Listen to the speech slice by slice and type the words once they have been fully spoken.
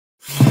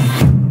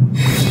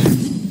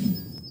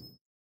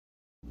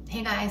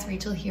Hey guys,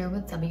 Rachel here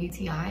with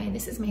WTI.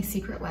 This is my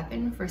secret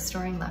weapon for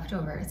storing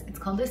leftovers. It's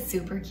called a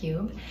super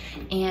cube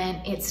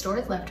and it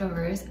stores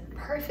leftovers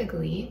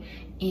perfectly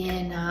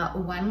in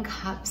 1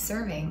 cup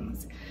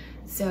servings.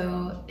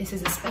 So this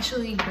is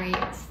especially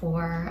great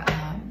for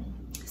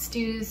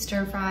stews,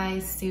 stir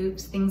fries,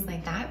 soups, things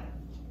like that.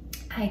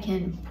 I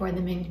can pour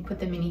them in, put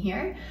them in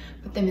here,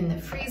 put them in the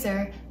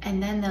freezer,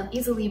 and then they'll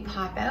easily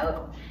pop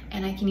out,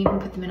 and I can even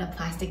put them in a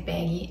plastic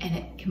baggie and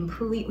it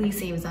completely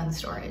saves on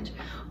storage.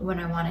 When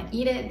I want to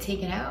eat it,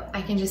 take it out,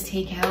 I can just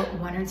take out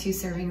 1 or 2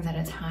 servings at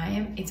a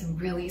time. It's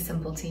really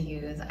simple to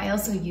use. I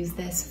also use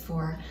this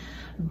for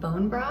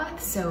bone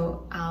broth,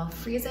 so I'll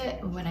freeze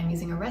it. When I'm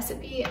using a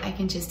recipe, I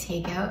can just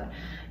take out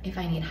if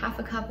I need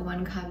 1/2 cup,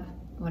 1 cup,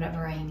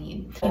 whatever I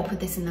need. You put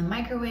this in the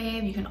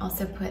microwave. You can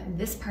also put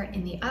this part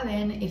in the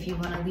oven if you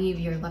want to leave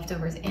your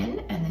leftovers in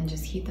and then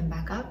just heat them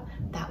back up.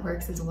 That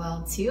works as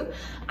well too.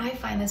 I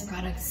find this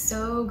product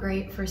so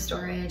great for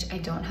storage. I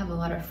don't have a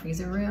lot of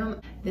freezer room.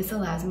 This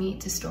allows me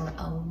to store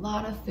a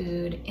lot of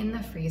food in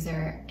the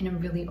freezer in a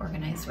really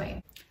organized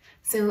way.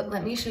 So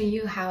let me show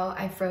you how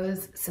I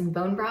froze some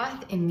bone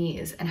broth in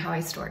these and how I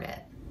stored it.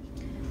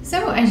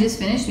 So I just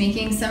finished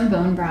making some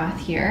bone broth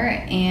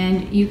here,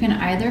 and you can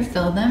either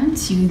fill them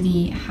to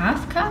the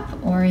 1/2 cup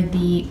or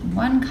the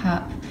 1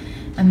 cup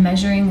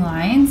measuring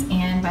lines,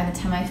 and by the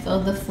time I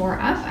filled the 4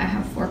 up, I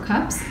have 4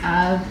 cups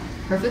of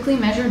perfectly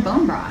measured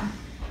bone broth.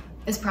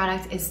 This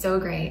product is so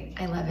great.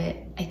 I love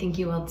it. I think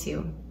you will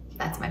too.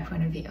 That's my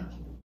point of view.